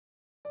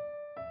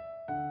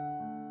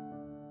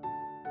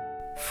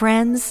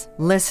Friends,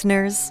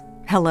 listeners,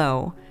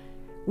 hello.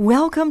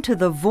 Welcome to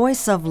the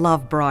Voice of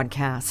Love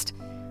broadcast,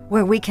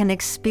 where we can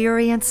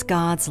experience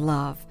God's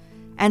love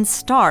and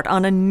start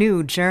on a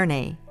new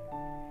journey.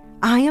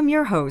 I am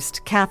your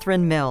host,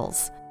 Catherine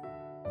Mills.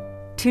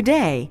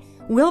 Today,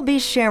 we'll be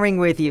sharing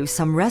with you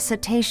some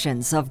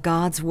recitations of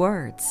God's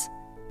words.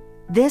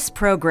 This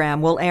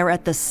program will air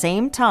at the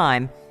same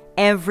time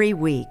every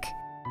week.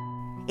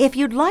 If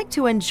you'd like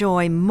to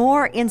enjoy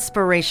more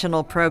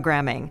inspirational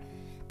programming,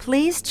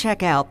 please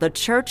check out the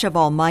Church of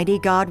Almighty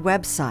God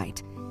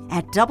website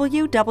at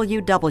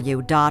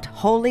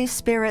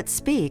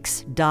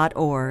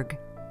www.holyspiritspeaks.org.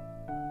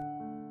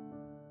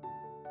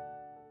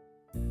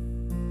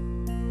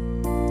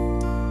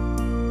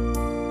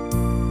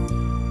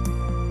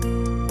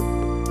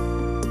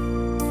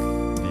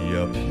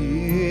 The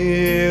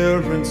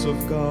appearance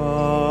of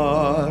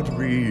God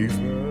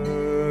refers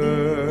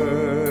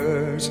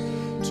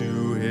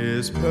to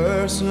His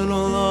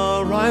personal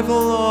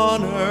arrival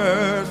on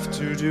earth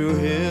to do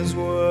His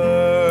work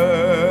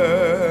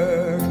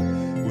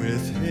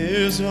with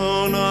His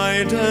own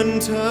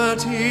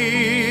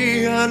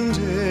identity and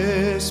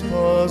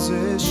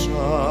disposition,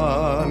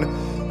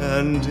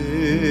 and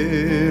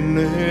in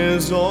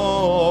His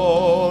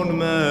own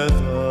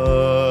method.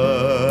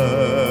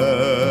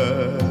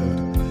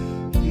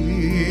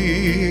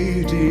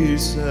 He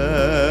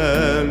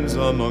descends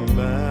among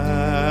men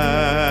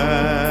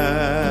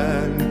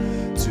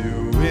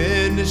to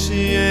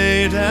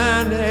initiate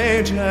an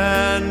age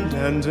and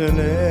end an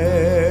age.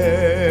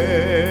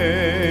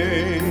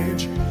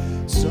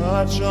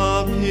 Such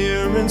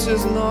appearance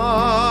is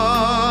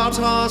not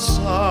a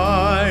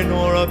sign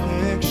or a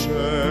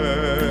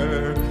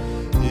picture.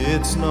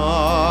 It's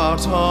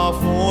not a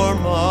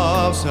form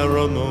of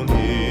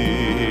ceremony.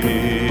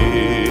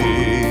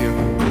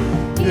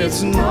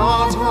 It's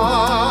not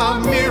a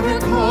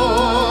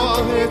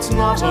miracle. It's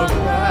not a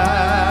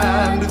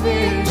grand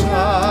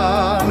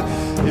vision.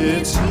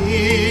 It's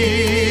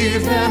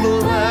even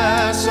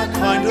less a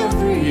kind of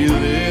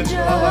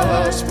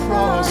religious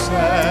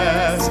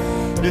process.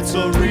 It's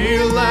a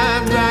real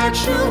and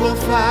actual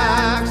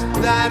fact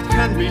that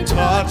can be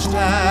touched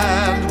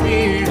and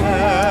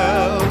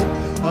beheld.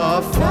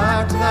 A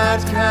fact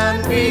that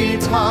can be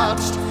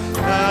touched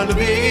and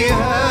beheld.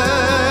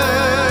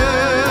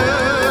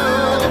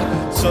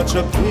 Such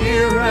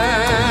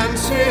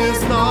appearance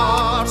is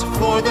not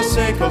for the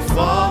sake of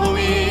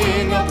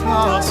following a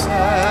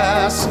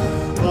process,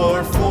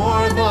 or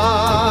for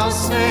the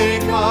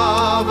sake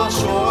of a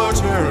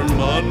short-term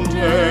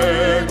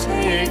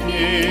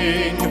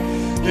undertaking.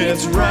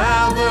 It's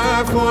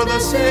rather for the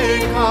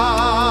sake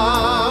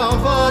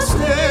of a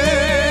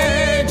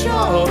stage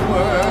of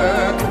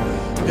work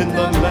in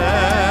the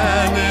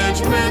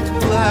management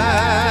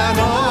plan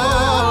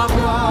of God.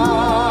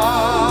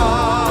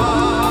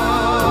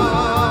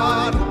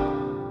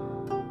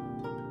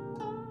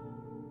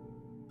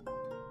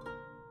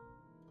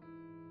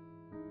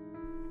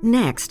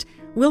 Next,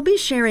 we'll be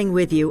sharing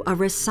with you a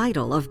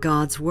recital of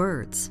God's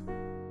words.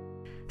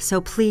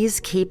 So please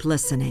keep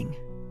listening.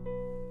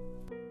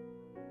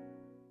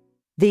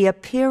 The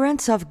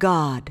appearance of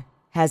God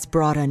has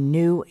brought a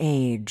new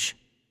age.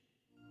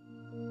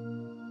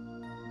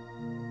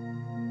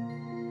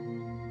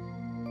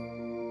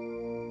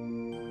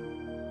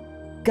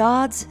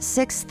 God's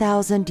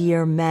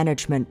 6,000-year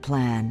management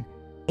plan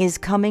is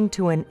coming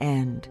to an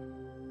end,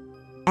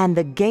 and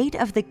the gate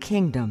of the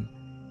kingdom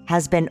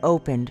has been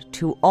opened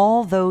to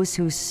all those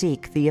who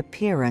seek the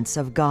appearance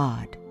of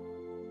God.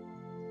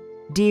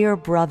 Dear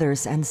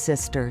brothers and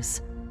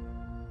sisters,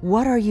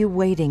 what are you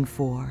waiting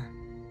for?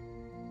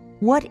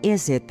 What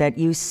is it that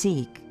you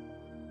seek?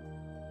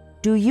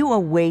 Do you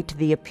await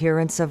the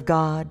appearance of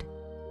God?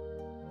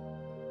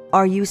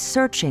 Are you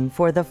searching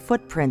for the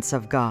footprints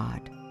of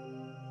God?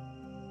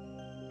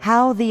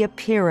 How the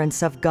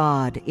appearance of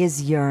God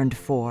is yearned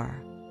for,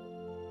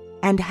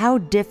 and how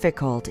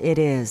difficult it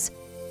is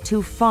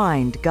to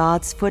find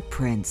God's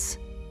footprints.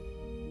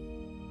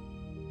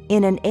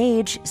 In an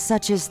age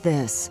such as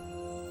this,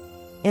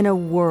 in a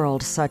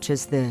world such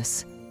as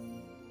this,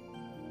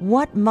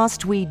 what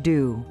must we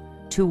do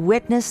to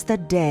witness the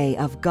day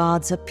of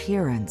God's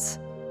appearance?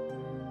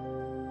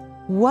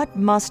 What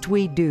must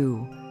we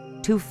do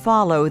to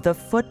follow the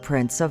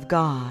footprints of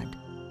God?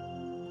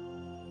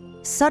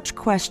 Such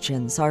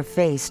questions are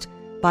faced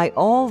by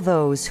all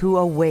those who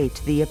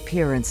await the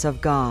appearance of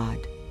God.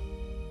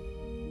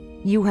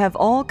 You have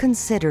all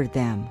considered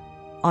them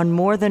on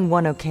more than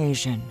one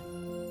occasion.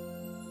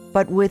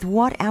 But with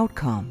what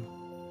outcome?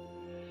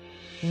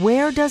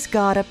 Where does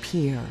God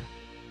appear?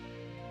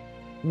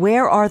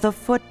 Where are the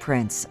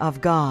footprints of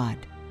God?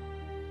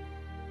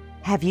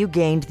 Have you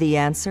gained the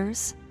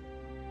answers?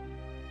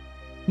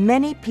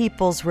 Many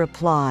people's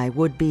reply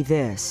would be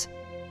this: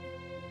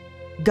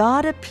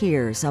 God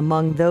appears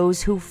among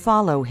those who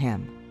follow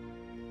Him,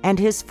 and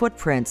His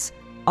footprints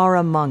are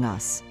among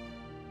us.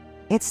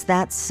 It's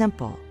that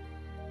simple.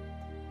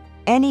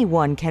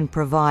 Anyone can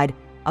provide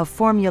a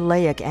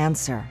formulaic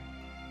answer.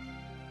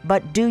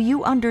 But do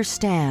you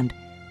understand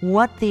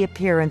what the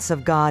appearance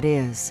of God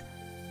is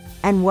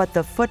and what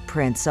the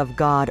footprints of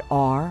God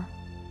are?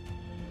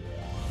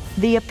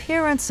 The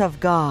appearance of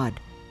God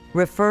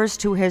refers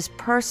to his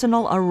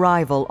personal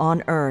arrival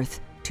on earth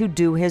to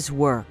do his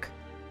work.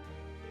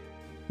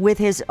 With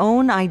his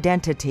own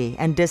identity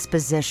and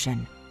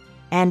disposition,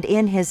 and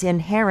in his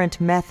inherent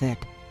method,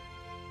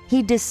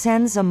 he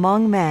descends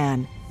among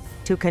man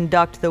to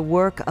conduct the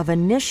work of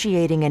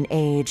initiating an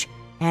age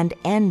and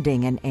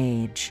ending an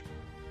age.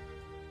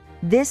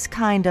 This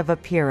kind of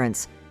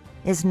appearance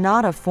is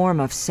not a form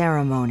of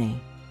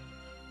ceremony.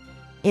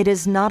 It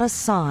is not a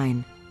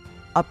sign,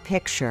 a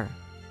picture,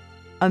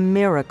 a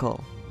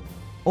miracle,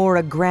 or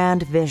a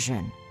grand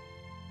vision,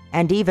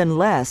 and even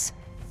less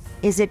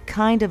is it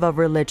kind of a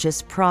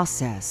religious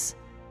process.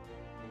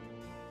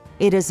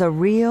 It is a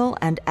real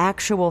and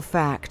actual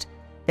fact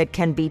that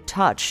can be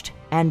touched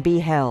and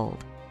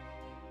beheld.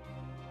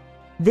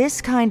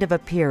 This kind of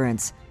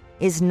appearance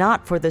is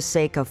not for the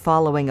sake of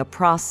following a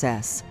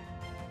process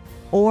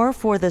or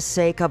for the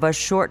sake of a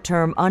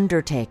short-term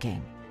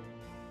undertaking.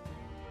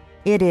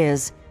 It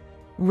is,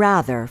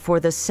 rather, for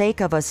the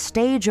sake of a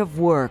stage of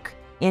work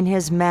in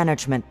his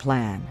management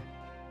plan.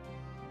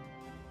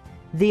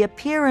 The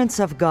appearance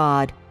of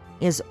God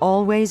is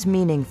always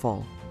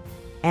meaningful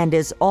and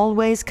is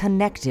always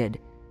connected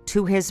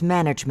to his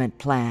management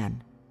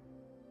plan.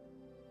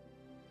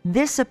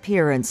 This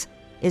appearance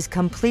is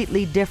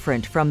completely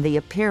different from the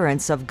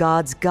appearance of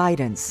God's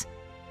guidance,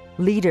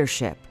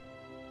 leadership,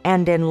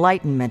 and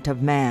enlightenment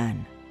of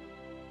man.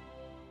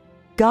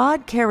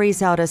 God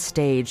carries out a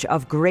stage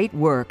of great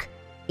work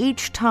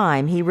each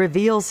time he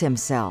reveals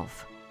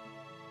himself.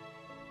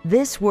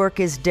 This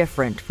work is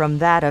different from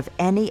that of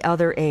any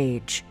other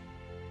age.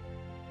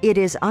 It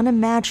is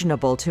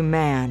unimaginable to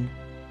man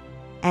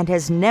and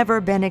has never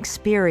been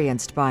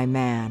experienced by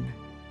man.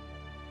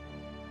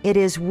 It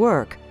is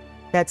work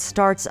that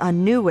starts a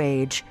new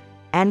age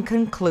and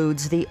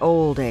concludes the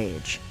old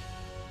age.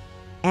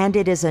 And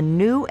it is a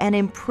new and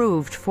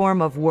improved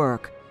form of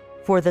work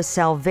for the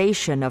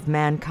salvation of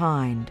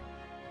mankind.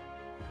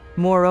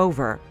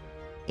 Moreover,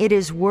 it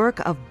is work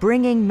of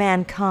bringing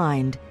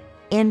mankind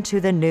into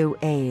the new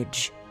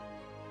age.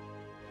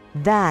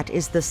 That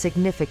is the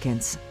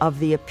significance of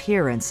the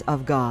appearance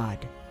of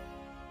God.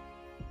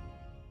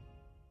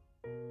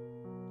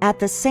 At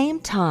the same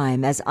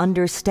time as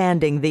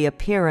understanding the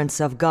appearance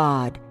of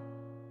God,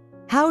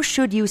 how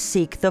should you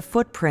seek the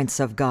footprints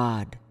of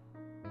God?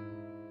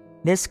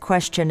 This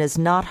question is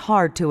not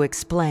hard to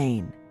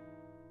explain.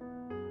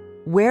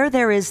 Where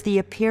there is the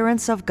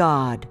appearance of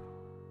God,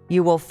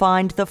 you will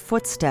find the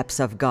footsteps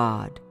of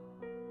God.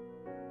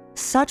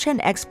 Such an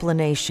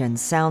explanation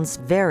sounds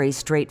very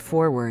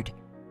straightforward,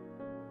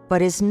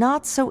 but is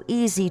not so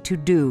easy to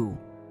do,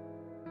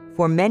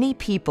 for many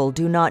people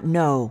do not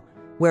know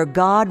where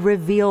God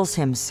reveals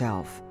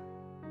himself,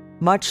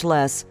 much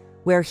less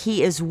where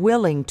he is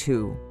willing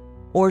to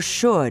or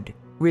should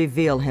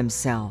reveal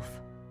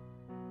himself.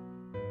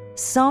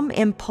 Some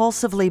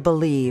impulsively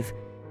believe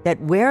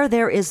that where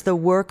there is the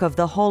work of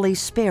the Holy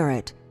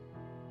Spirit,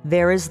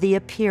 there is the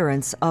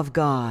appearance of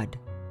God.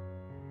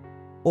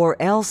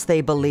 Or else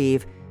they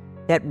believe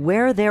that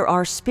where there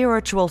are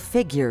spiritual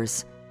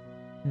figures,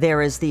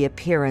 there is the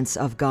appearance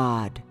of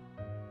God.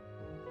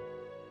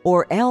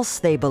 Or else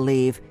they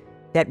believe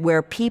that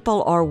where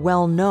people are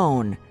well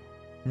known,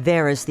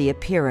 there is the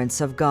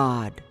appearance of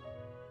God.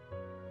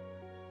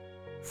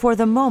 For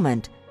the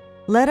moment,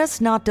 let us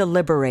not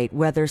deliberate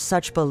whether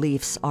such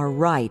beliefs are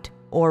right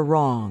or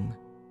wrong.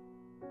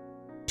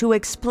 To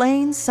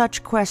explain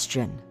such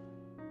question,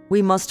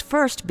 we must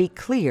first be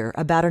clear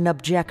about an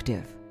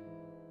objective.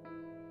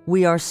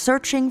 We are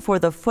searching for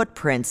the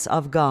footprints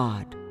of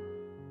God.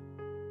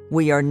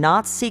 We are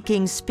not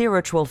seeking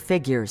spiritual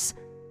figures,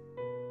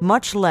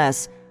 much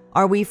less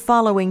are we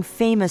following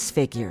famous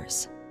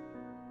figures.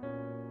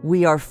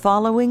 We are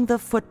following the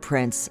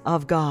footprints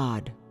of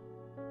God.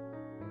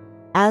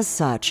 As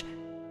such,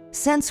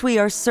 since we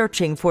are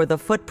searching for the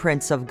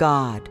footprints of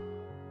God,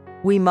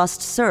 we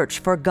must search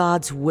for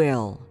God's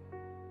will,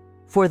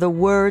 for the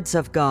words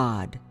of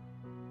God,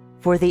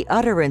 for the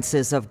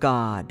utterances of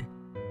God.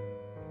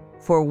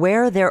 For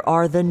where there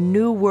are the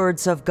new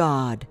words of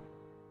God,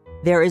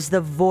 there is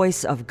the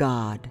voice of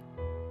God.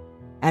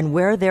 And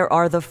where there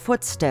are the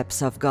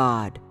footsteps of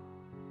God,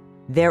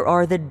 there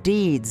are the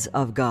deeds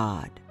of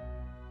God.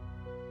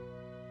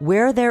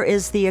 Where there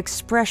is the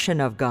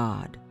expression of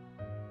God,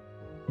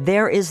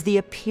 there is the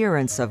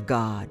appearance of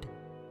God.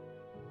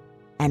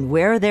 And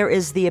where there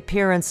is the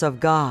appearance of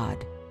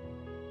God,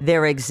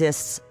 there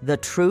exists the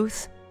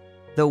truth,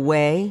 the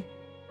way,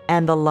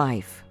 and the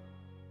life.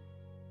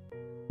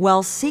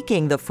 While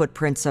seeking the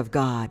footprints of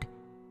God,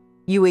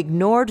 you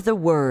ignored the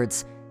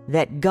words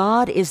that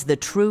God is the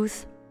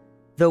truth,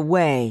 the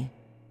way,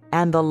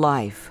 and the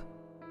life.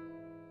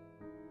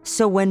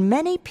 So when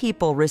many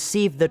people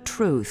receive the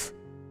truth,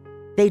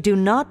 they do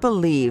not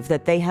believe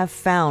that they have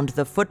found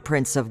the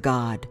footprints of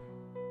God,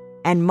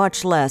 and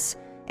much less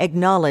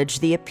acknowledge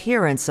the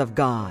appearance of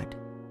God.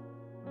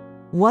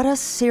 What a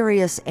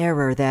serious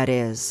error that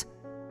is!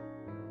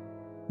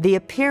 The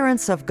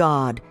appearance of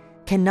God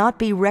cannot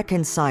be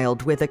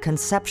reconciled with the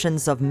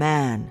conceptions of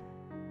man,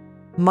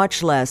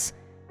 much less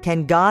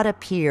can God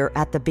appear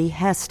at the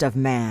behest of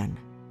man.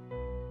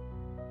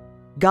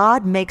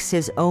 God makes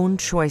his own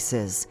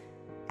choices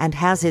and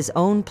has his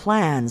own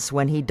plans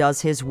when he does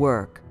his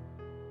work.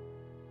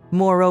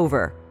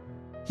 Moreover,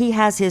 he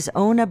has his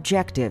own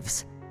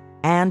objectives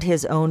and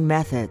his own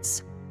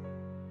methods.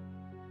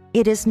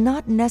 It is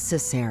not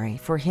necessary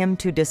for him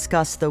to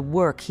discuss the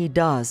work he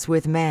does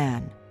with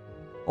man,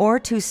 or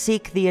to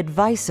seek the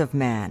advice of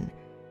man,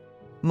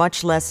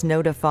 much less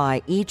notify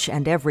each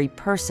and every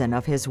person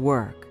of his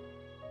work.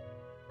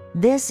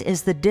 This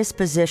is the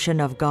disposition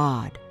of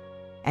God,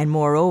 and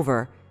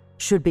moreover,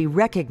 should be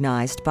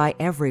recognized by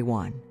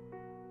everyone.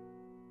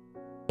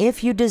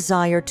 If you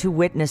desire to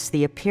witness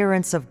the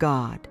appearance of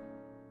God,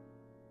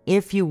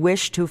 if you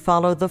wish to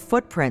follow the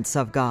footprints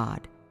of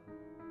God,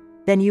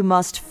 then you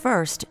must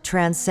first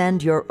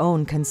transcend your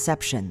own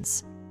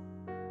conceptions.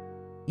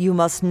 You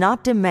must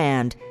not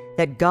demand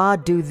that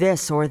God do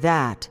this or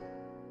that,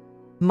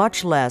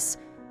 much less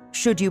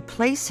should you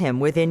place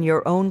him within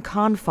your own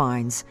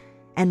confines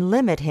and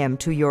limit him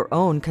to your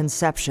own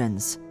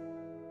conceptions.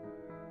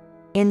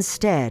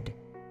 Instead,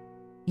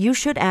 you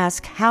should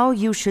ask how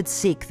you should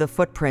seek the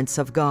footprints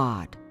of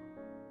God,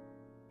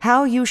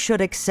 how you should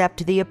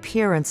accept the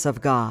appearance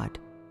of God,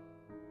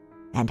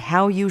 and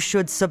how you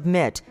should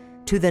submit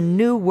to the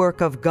new work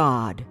of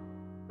God.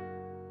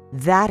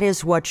 That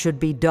is what should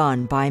be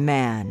done by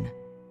man.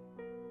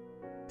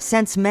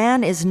 Since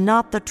man is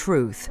not the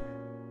truth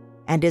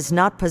and is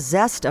not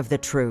possessed of the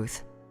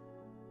truth,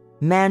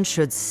 man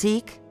should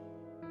seek,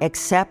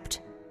 accept,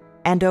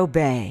 and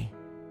obey.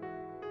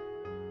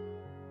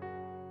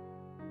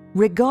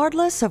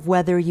 Regardless of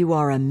whether you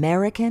are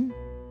American,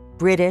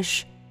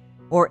 British,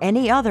 or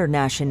any other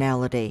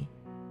nationality,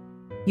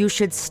 you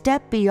should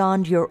step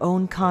beyond your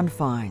own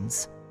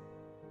confines,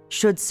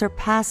 should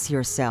surpass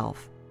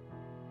yourself,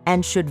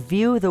 and should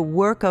view the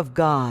work of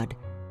God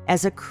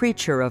as a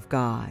creature of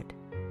God.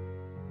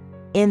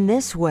 In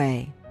this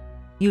way,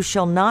 you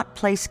shall not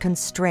place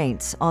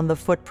constraints on the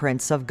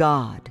footprints of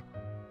God.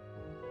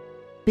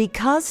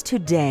 Because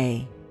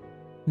today,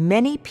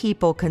 many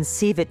people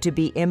conceive it to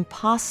be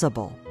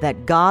impossible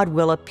that God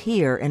will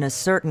appear in a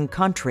certain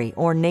country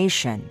or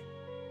nation.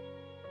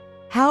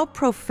 How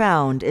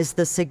profound is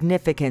the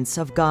significance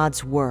of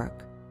God's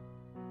work,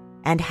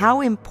 and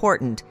how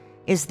important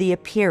is the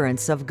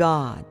appearance of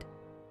God?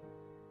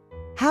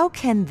 How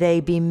can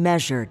they be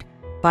measured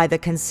by the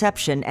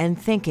conception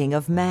and thinking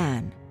of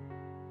man?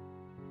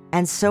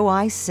 And so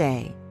I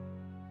say,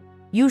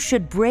 you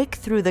should break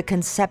through the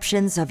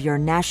conceptions of your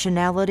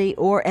nationality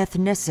or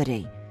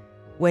ethnicity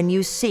when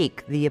you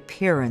seek the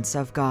appearance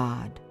of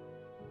God.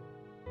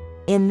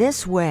 In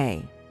this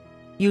way,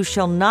 you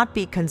shall not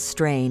be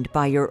constrained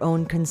by your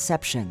own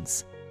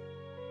conceptions.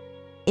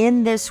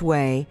 In this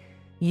way,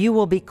 you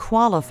will be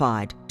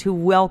qualified to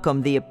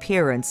welcome the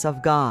appearance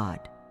of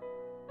God.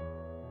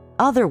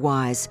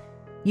 Otherwise,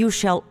 you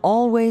shall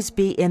always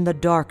be in the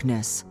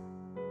darkness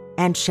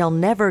and shall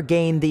never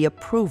gain the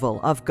approval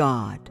of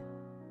God.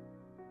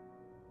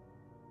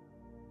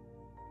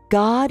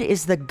 God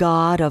is the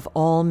God of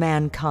all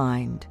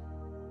mankind.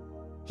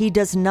 He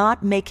does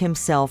not make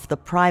himself the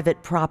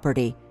private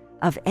property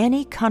of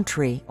any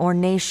country or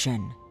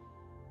nation,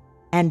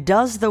 and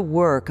does the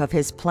work of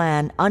his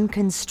plan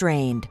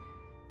unconstrained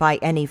by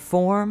any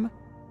form,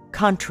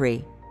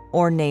 country,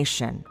 or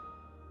nation.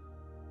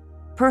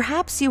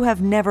 Perhaps you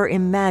have never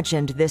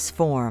imagined this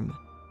form,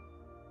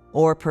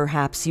 or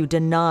perhaps you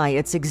deny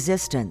its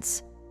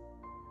existence,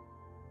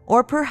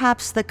 or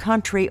perhaps the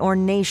country or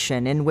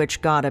nation in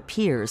which God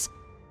appears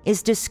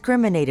is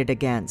discriminated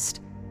against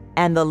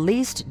and the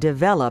least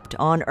developed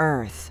on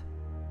earth.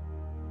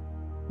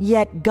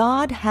 Yet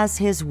God has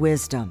his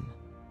wisdom.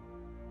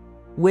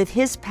 With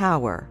his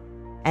power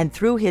and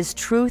through his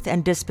truth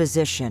and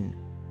disposition,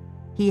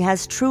 he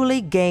has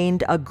truly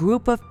gained a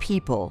group of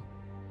people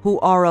who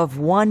are of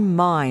one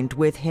mind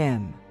with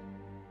him.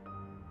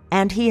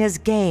 And he has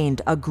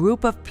gained a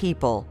group of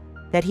people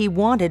that he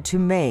wanted to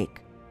make,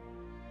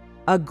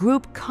 a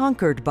group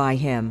conquered by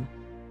him,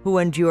 who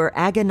endure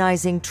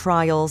agonizing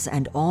trials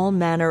and all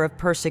manner of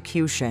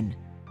persecution,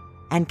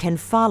 and can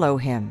follow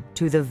him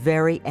to the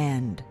very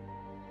end.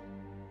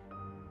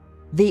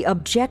 The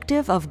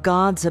objective of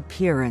God's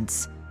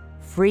appearance,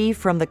 free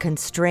from the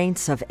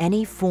constraints of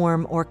any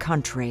form or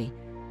country,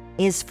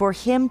 is for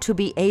him to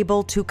be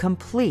able to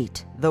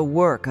complete the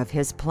work of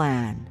his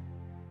plan.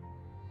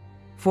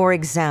 For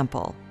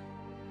example,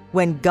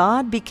 when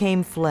God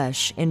became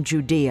flesh in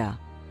Judea,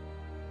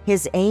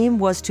 his aim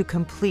was to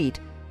complete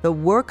the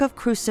work of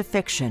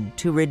crucifixion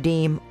to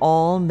redeem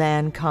all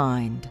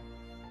mankind.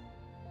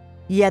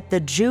 Yet the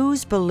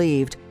Jews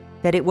believed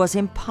that it was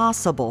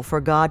impossible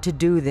for God to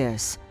do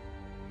this,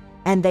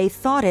 and they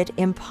thought it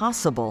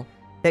impossible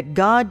that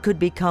God could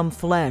become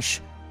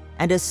flesh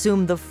and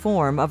assume the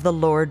form of the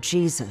Lord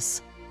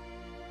Jesus.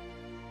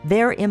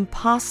 Their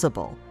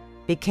impossible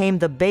became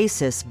the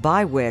basis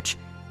by which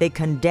they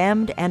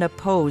condemned and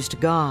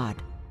opposed God,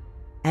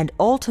 and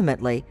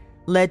ultimately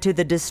led to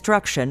the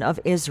destruction of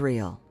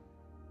Israel.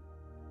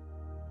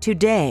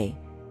 Today,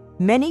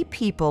 many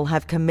people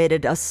have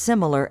committed a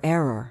similar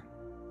error.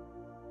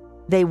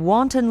 They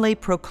wantonly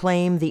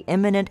proclaim the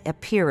imminent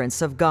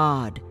appearance of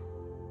God,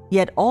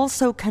 yet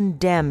also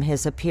condemn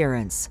his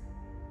appearance.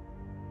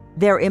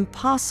 Their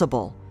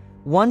impossible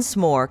once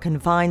more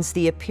confines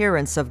the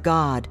appearance of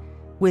God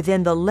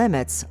within the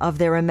limits of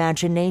their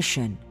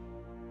imagination.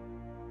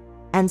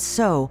 And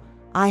so,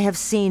 I have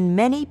seen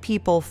many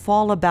people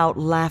fall about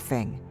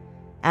laughing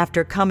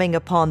after coming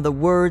upon the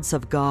words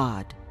of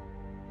God.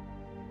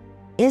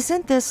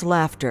 Isn't this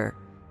laughter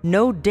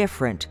no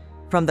different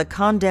from the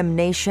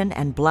condemnation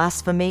and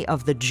blasphemy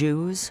of the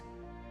Jews?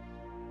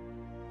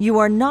 You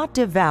are not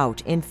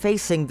devout in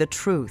facing the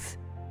truth,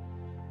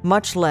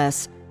 much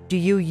less do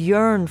you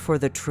yearn for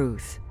the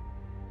truth.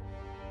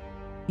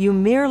 You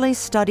merely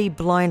study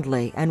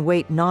blindly and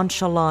wait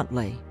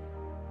nonchalantly.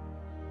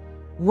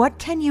 What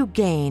can you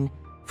gain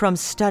from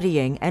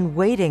studying and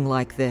waiting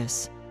like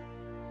this?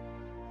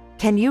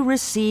 Can you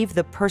receive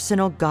the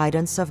personal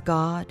guidance of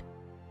God?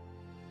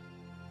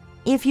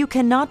 If you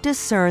cannot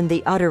discern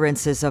the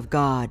utterances of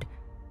God,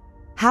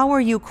 how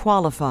are you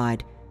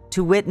qualified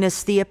to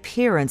witness the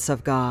appearance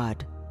of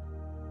God?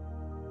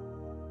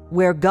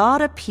 Where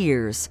God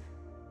appears,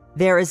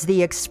 there is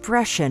the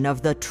expression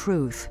of the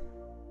truth,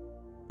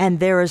 and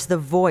there is the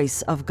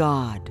voice of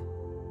God.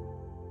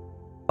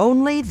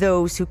 Only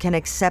those who can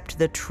accept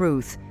the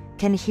truth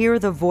can hear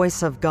the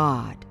voice of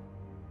God,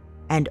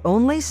 and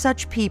only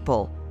such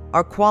people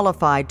are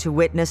qualified to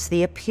witness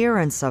the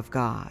appearance of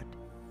God.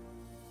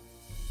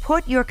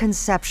 Put your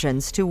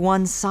conceptions to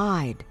one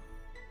side.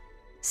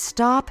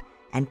 Stop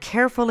and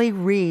carefully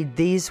read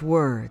these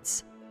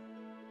words.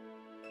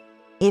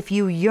 If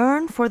you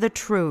yearn for the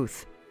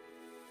truth,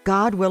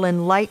 God will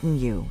enlighten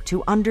you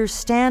to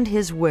understand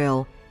His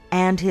will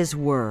and His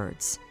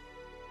words.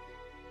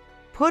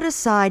 Put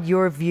aside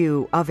your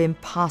view of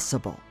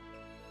impossible.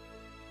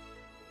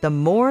 The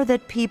more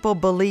that people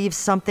believe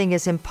something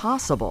is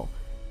impossible,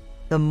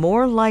 the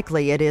more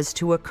likely it is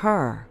to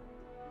occur.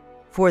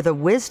 For the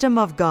wisdom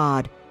of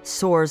God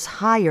soars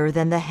higher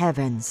than the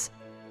heavens.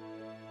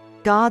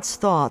 God's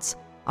thoughts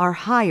are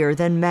higher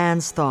than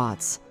man's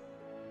thoughts,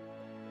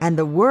 and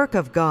the work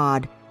of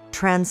God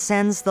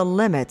transcends the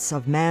limits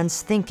of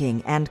man's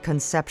thinking and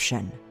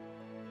conception.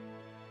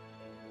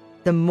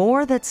 The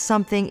more that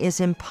something is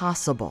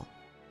impossible,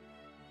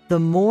 the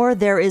more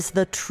there is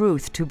the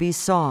truth to be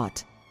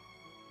sought.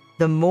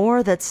 The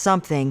more that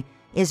something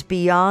is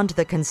beyond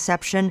the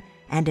conception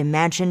and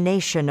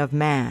imagination of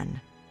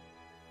man,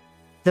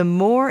 the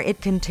more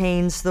it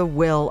contains the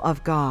will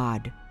of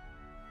God.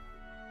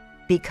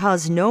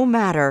 Because no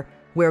matter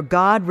where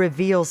God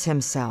reveals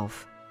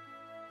Himself,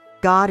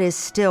 God is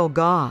still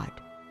God,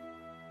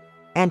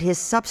 and His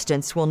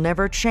substance will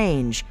never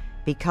change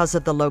because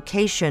of the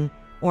location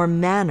or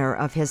manner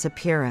of His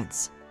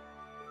appearance.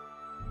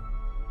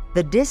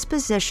 The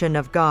disposition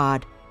of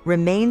God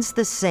remains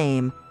the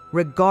same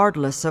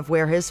regardless of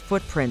where His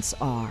footprints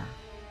are.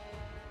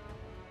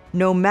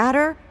 No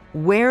matter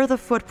where the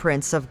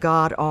footprints of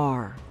God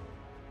are,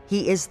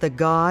 He is the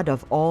God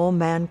of all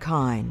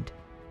mankind.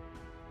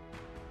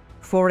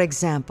 For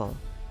example,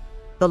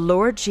 the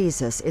Lord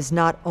Jesus is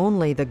not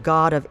only the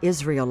God of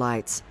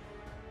Israelites,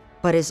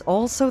 but is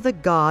also the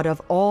God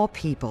of all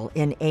people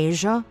in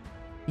Asia,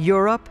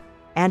 Europe,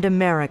 and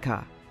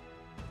America,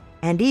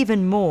 and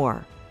even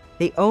more,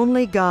 the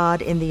only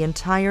God in the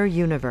entire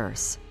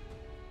universe.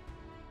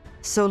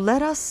 So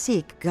let us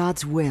seek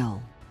God's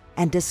will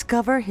and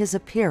discover His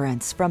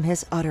appearance from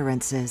His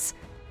utterances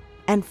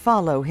and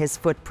follow His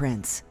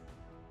footprints.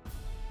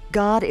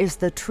 God is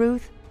the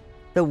truth,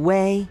 the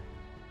way,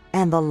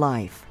 and the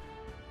life.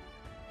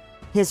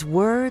 His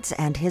words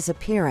and His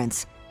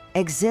appearance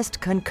exist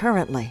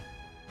concurrently,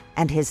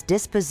 and His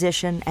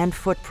disposition and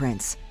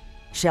footprints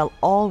shall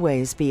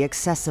always be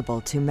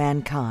accessible to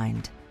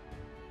mankind.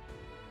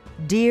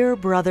 Dear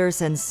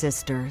brothers and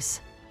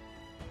sisters,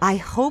 I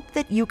hope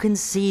that you can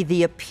see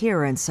the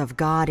appearance of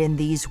God in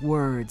these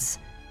words,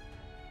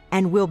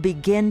 and will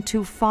begin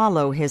to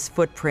follow His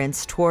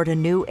footprints toward a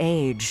new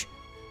age,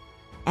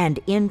 and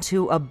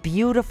into a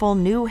beautiful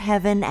new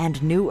heaven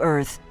and new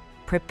earth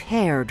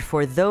prepared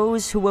for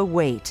those who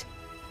await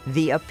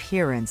the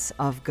appearance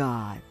of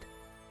God.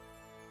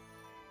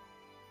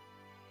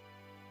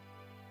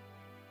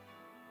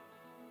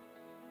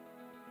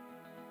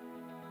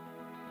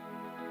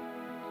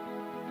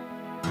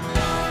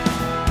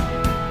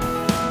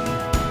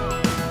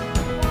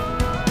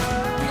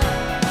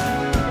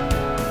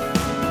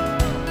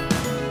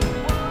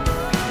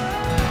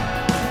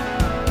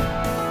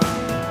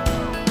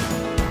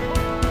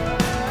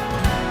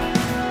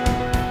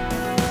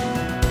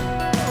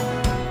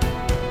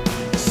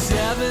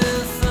 Seven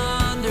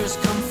thunders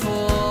come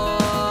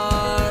forth.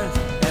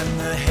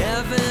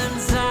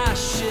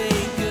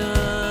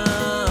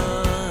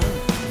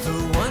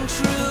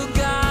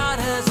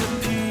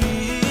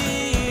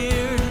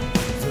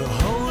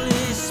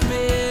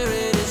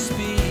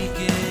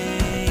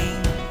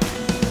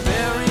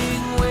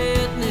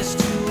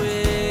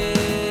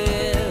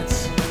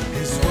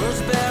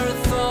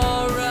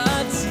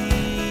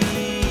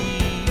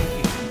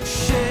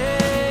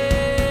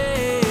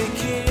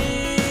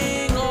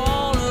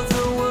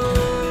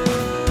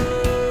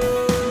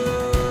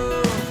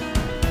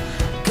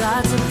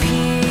 God's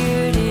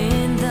appeared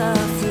in the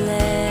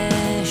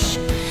flesh,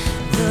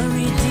 the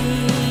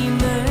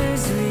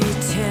Redeemer's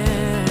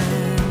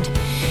returned.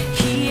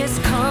 He has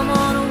come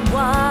on a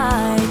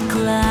white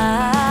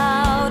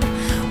cloud.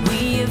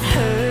 We have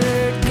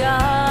heard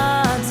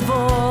God's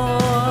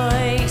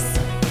voice.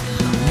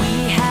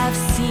 We have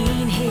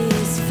seen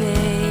His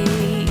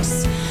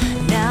face.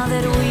 Now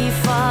that we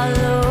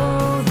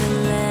follow the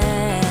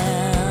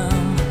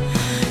Lamb,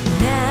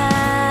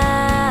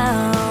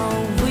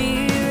 now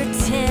we're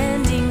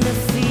attending the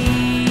feast.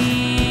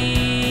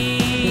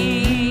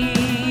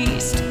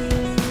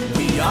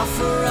 We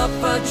offer up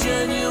our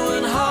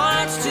genuine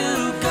hearts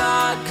to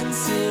God,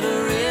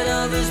 considerate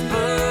of His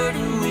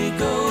burden. We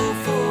go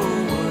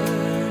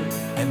forward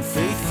and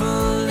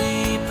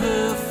faithfully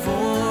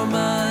perform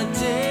our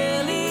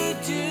daily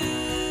duties.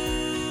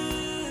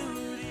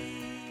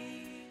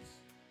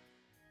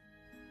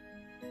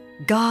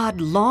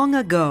 God long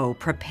ago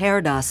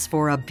prepared us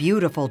for a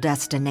beautiful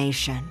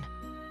destination.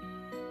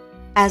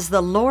 As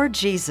the Lord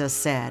Jesus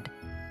said,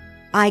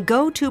 "I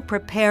go to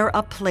prepare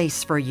a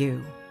place for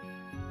you.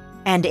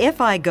 And if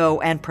I go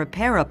and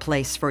prepare a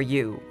place for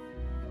you,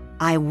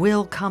 I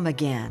will come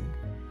again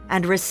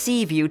and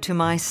receive you to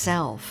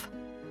myself,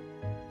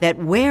 that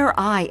where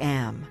I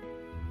am,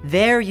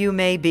 there you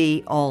may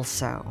be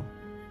also."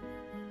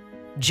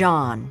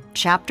 John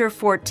chapter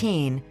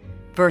 14,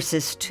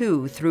 verses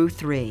 2 through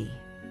 3.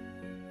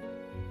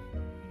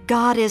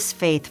 God is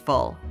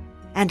faithful,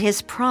 and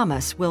His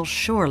promise will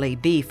surely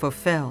be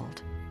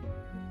fulfilled.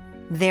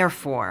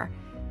 Therefore,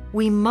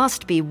 we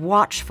must be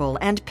watchful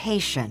and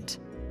patient,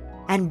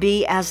 and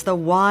be as the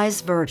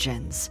wise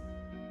virgins,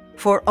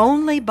 for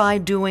only by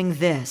doing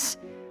this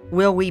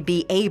will we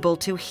be able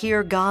to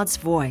hear God's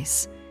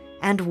voice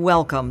and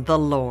welcome the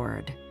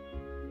Lord.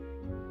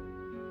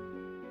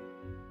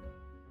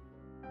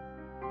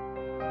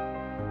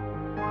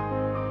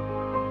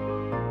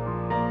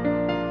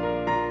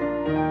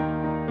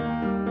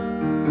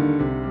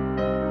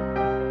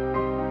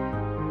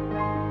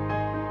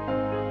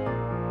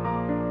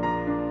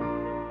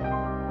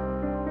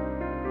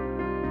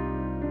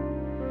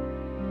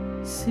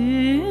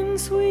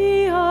 Since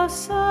we are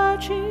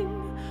searching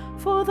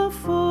for the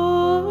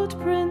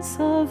footprints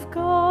of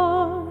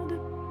God,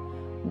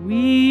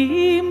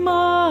 we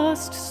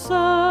must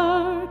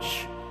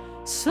search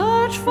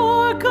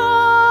for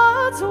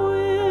God's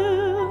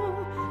will,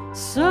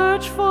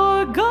 search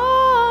for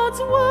God's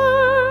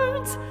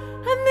words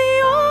and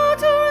the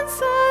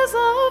utterances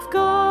of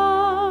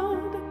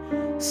God,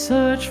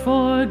 search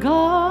for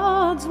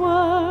God's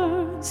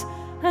words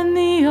and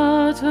the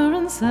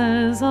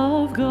utterances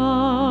of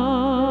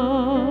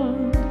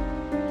God.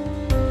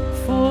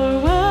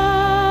 For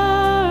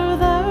where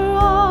there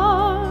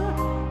are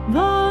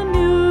the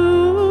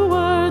new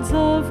words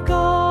of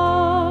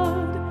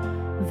God,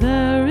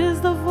 there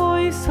is the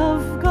voice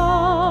of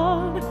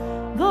God,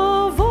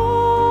 the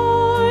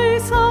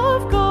voice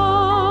of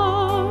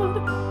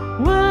God.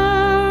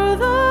 Where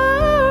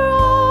there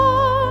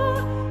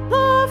are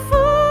the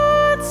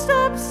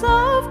footsteps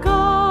of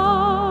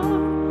God,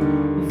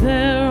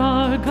 there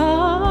are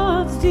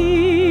God's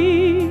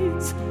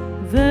deeds,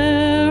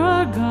 there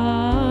are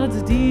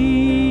God's deeds.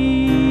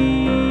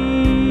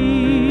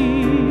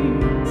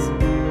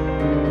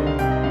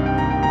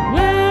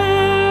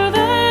 Where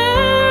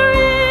there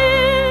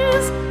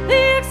is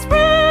the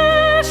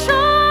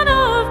expression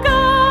of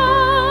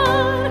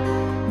God,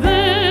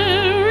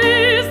 there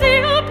is the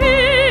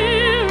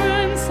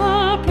appearance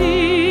of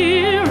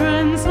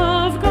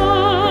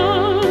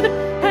God.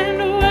 And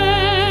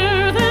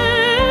where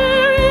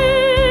there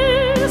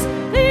is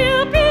the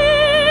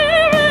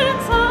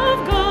appearance of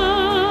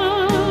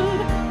God,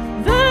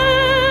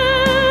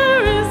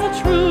 there is the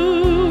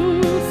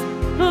truth,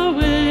 the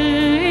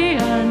way,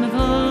 and the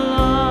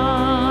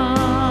life.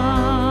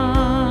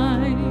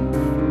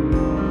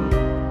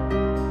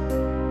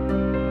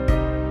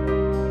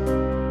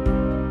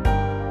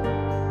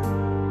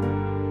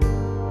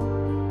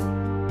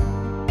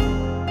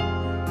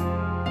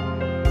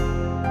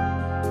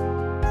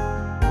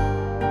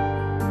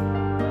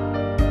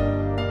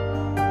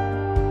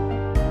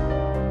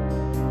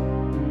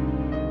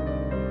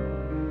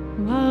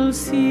 While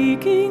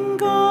seeking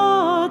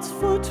God's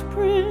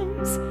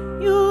footprints,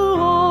 you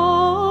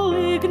all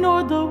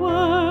ignored the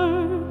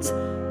words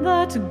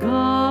that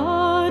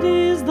God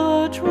is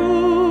the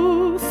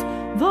truth,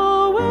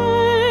 the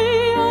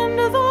way, and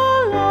the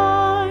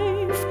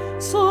life.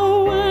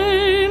 So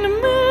when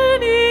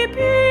many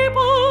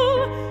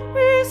people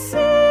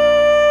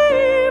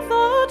receive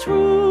the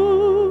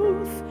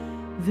truth,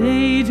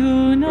 they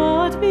do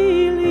not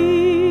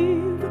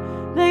believe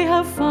they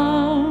have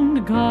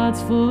found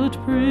God's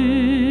footprints,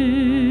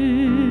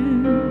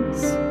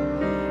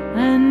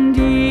 and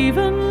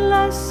even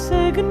less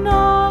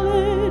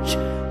acknowledge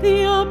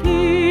the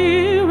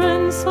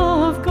appearance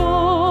of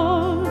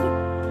God.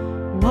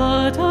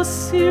 What a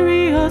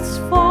serious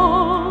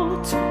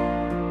fault!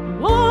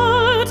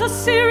 What a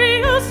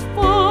serious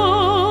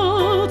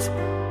fault!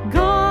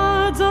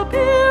 God's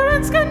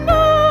appearance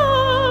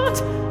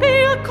cannot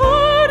be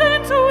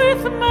accordant with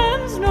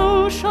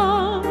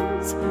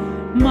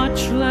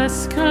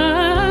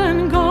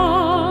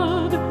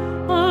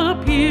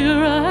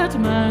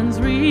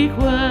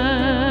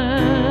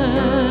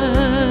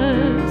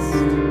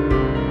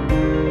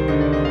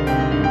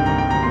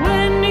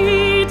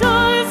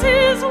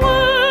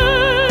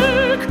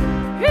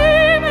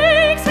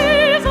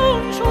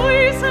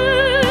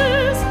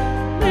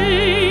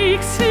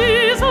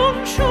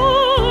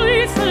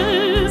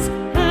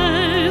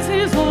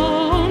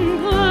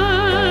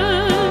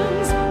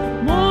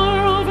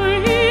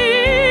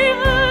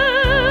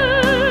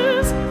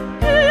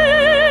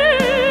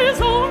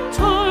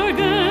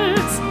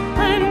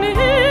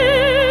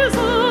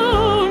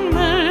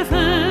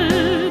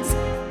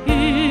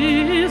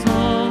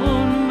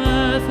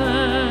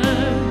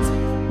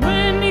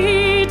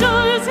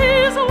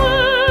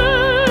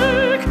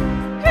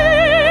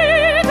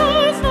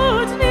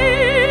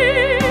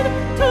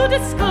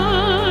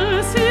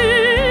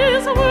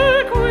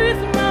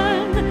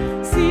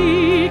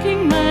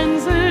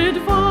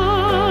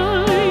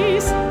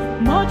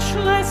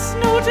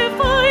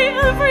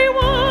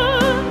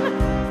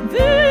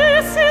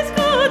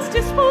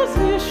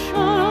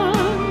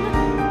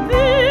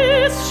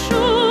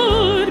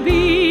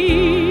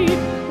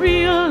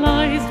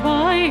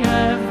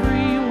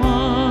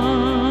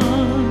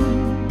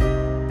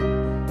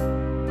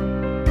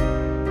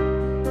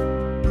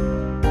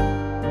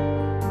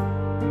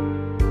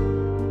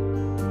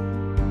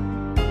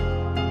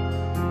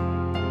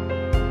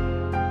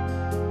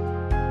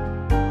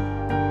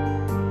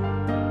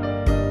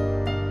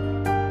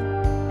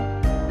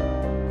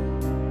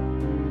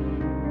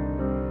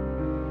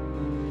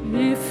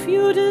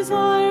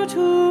desire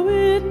to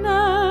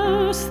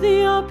witness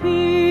the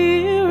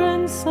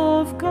appearance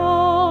of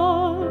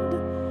God,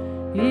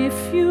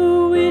 if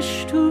you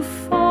wish to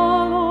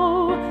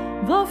follow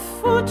the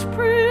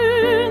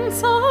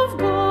footprints of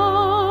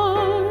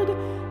God,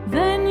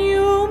 then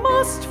you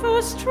must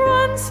first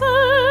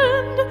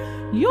transcend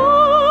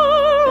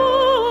your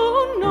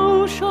own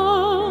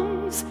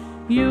notions.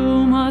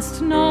 You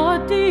must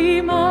not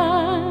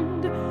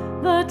demand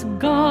that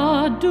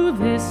God do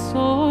this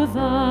or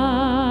that.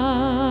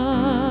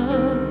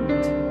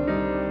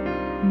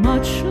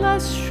 Much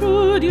less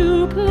should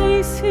you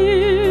place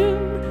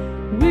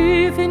Him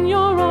within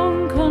your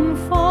own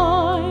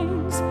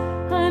confines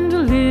and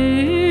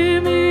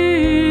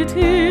limit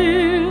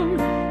Him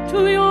to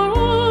your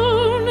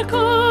own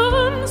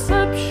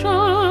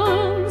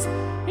conceptions.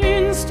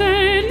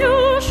 Instead,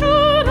 you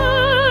should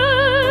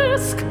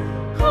ask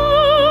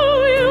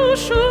how you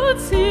should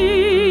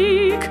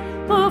seek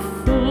the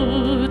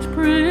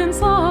footprints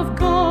of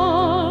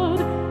God,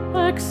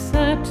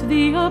 accept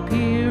the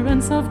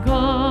appearance of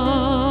God.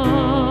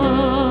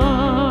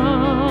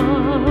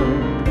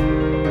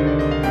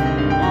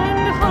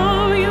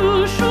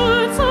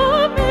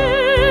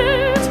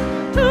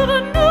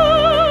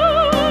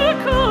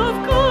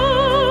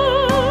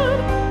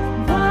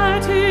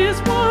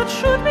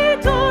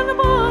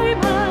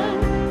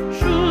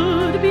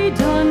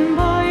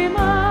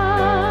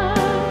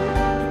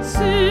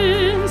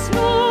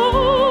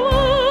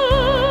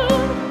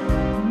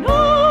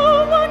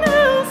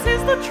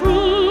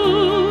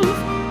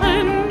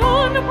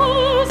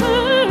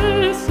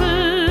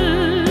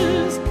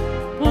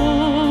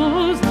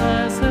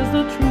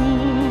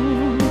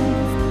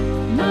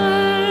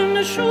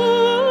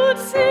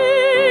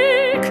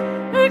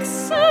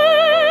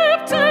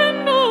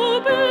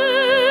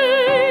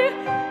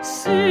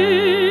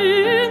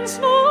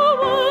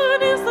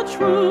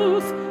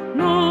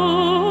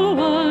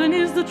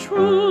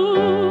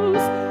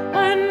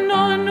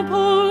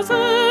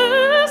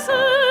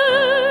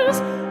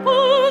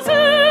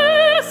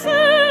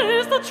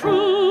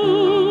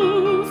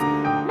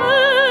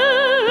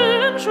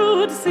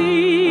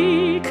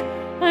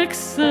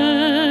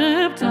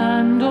 Accept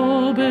and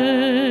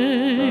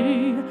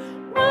obey.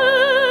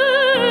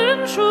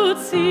 Man should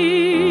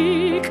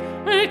seek,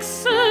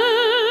 accept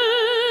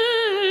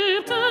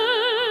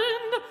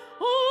and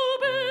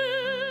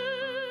obey.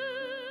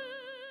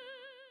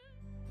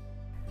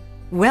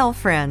 Well,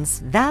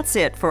 friends, that's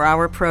it for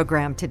our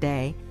program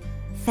today.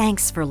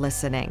 Thanks for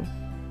listening.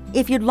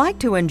 If you'd like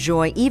to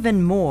enjoy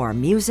even more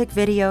music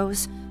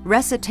videos,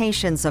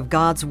 recitations of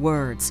God's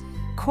words,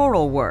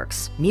 choral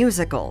works,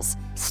 musicals,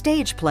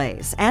 stage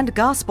plays, and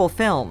gospel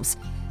films,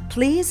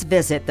 please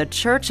visit the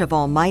Church of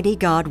Almighty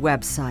God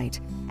website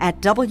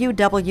at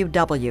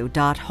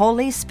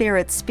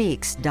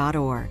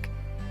www.holyspiritspeaks.org.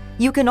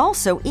 You can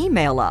also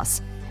email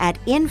us at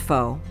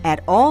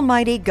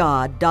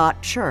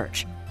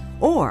info@almightygod.church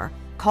or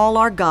call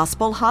our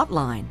gospel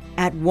hotline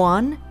at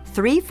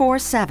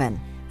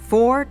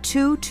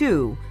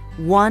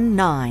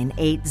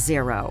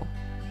 1-347-422-1980.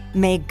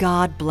 May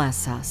God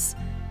bless us.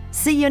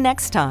 See you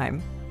next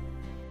time.